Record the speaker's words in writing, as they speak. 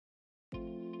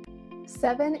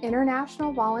7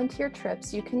 international volunteer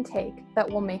trips you can take that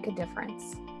will make a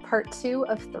difference. Part 2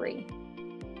 of 3.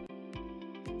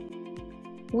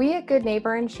 We at Good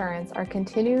Neighbor Insurance are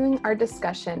continuing our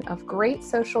discussion of great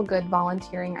social good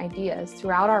volunteering ideas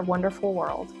throughout our wonderful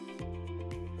world.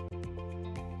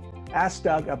 Ask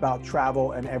Doug About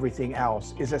Travel and Everything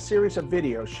Else is a series of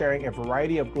videos sharing a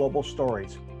variety of global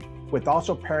stories, with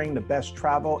also pairing the best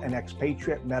travel and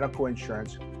expatriate medical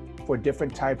insurance for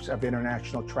different types of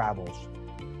international travels.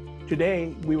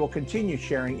 Today, we will continue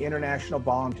sharing international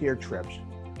volunteer trips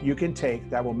you can take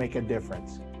that will make a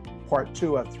difference. Part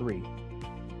 2 of 3.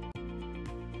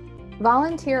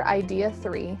 Volunteer Idea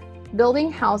 3,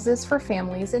 Building Houses for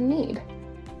Families in Need.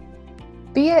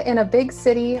 Be it in a big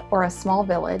city or a small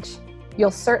village,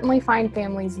 you'll certainly find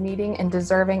families needing and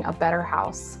deserving a better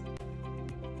house.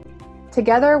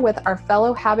 Together with our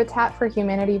fellow Habitat for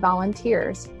Humanity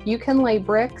volunteers, you can lay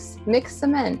bricks, mix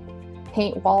cement,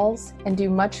 paint walls, and do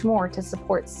much more to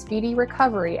support speedy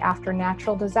recovery after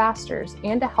natural disasters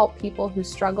and to help people who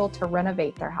struggle to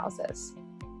renovate their houses.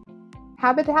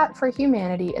 Habitat for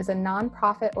Humanity is a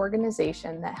nonprofit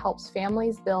organization that helps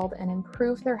families build and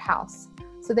improve their house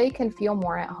so they can feel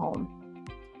more at home.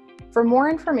 For more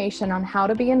information on how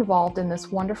to be involved in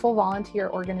this wonderful volunteer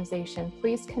organization,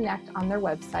 please connect on their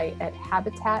website at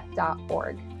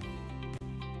habitat.org.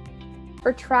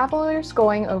 For travelers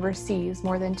going overseas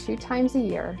more than 2 times a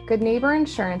year, Good Neighbor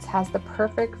Insurance has the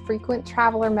perfect frequent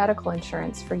traveler medical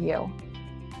insurance for you.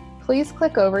 Please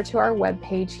click over to our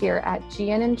webpage here at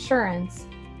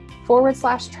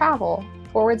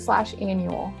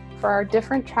gninsurance/travel/annual for our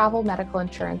different travel medical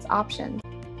insurance options.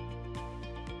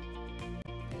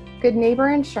 Good Neighbor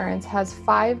Insurance has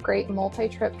 5 great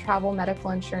multi-trip travel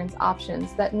medical insurance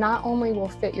options that not only will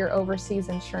fit your overseas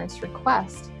insurance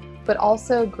request, but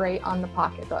also great on the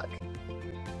pocketbook.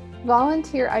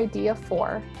 Volunteer Idea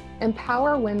 4,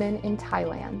 Empower Women in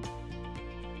Thailand.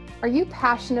 Are you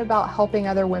passionate about helping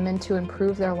other women to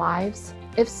improve their lives?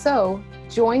 If so,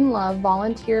 Join Love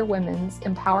Volunteer Women's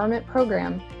Empowerment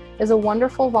Program is a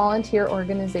wonderful volunteer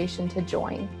organization to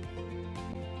join.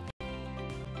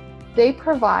 They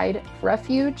provide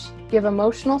refuge, give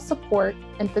emotional support,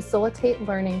 and facilitate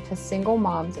learning to single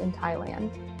moms in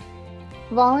Thailand.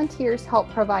 Volunteers help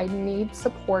provide needs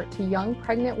support to young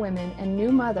pregnant women and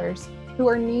new mothers who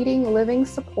are needing living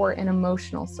support and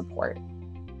emotional support.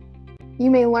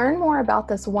 You may learn more about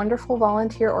this wonderful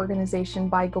volunteer organization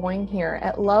by going here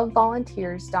at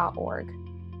lovevolunteers.org.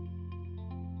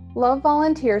 Love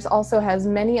Volunteers also has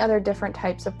many other different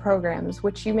types of programs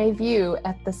which you may view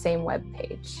at the same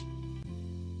webpage.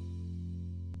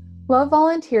 Love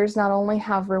Volunteers not only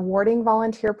have rewarding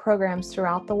volunteer programs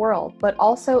throughout the world, but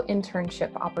also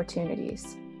internship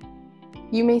opportunities.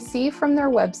 You may see from their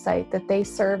website that they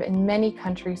serve in many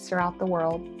countries throughout the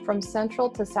world, from Central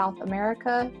to South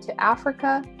America to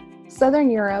Africa, Southern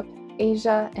Europe,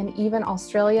 Asia, and even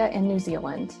Australia and New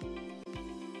Zealand.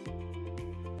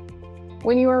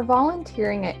 When you are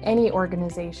volunteering at any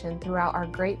organization throughout our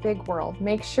great big world,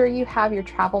 make sure you have your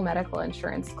travel medical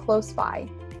insurance close by.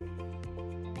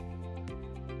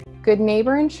 Good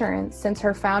Neighbor Insurance, since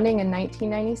her founding in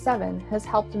 1997, has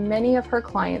helped many of her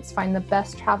clients find the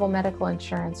best travel medical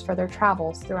insurance for their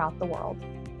travels throughout the world.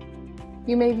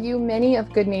 You may view many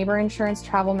of Good Neighbor Insurance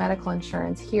travel medical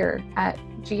insurance here at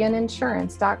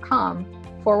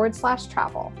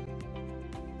gninsurance.com/travel.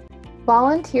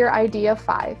 Volunteer Idea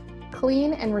 5,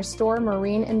 Clean and Restore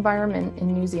Marine Environment in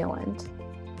New Zealand.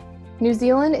 New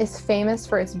Zealand is famous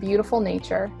for its beautiful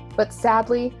nature, but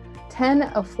sadly, 10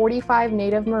 of 45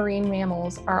 native marine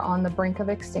mammals are on the brink of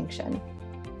extinction.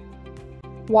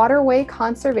 Waterway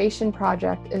Conservation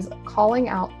Project is calling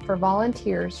out for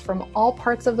volunteers from all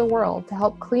parts of the world to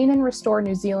help clean and restore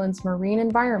New Zealand's marine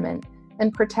environment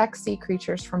and protect sea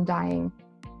creatures from dying.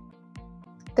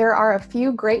 There are a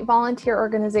few great volunteer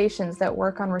organizations that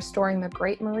work on restoring the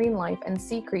great marine life and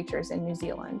sea creatures in New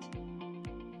Zealand.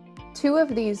 2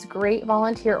 of these great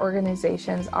volunteer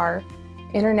organizations are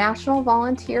International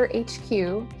Volunteer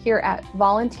HQ here at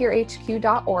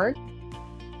volunteerhq.org.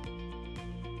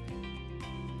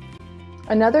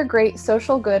 Another great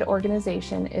social good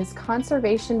organization is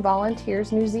Conservation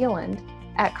Volunteers New Zealand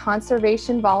at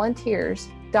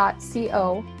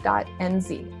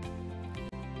conservationvolunteers.co.nz.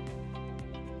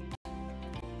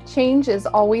 Change is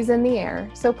always in the air,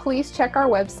 so please check our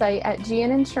website at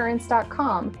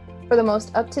gninsurance.com for the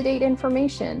most up-to-date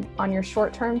information on your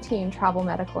short-term team travel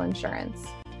medical insurance.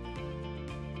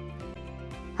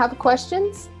 Have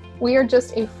questions? We are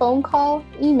just a phone call,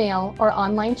 email, or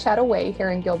online chat away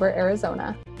here in Gilbert,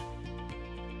 Arizona.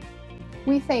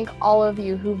 We thank all of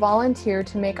you who volunteer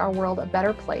to make our world a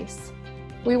better place.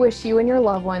 We wish you and your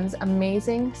loved ones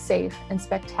amazing, safe, and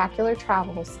spectacular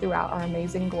travels throughout our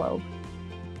amazing globe.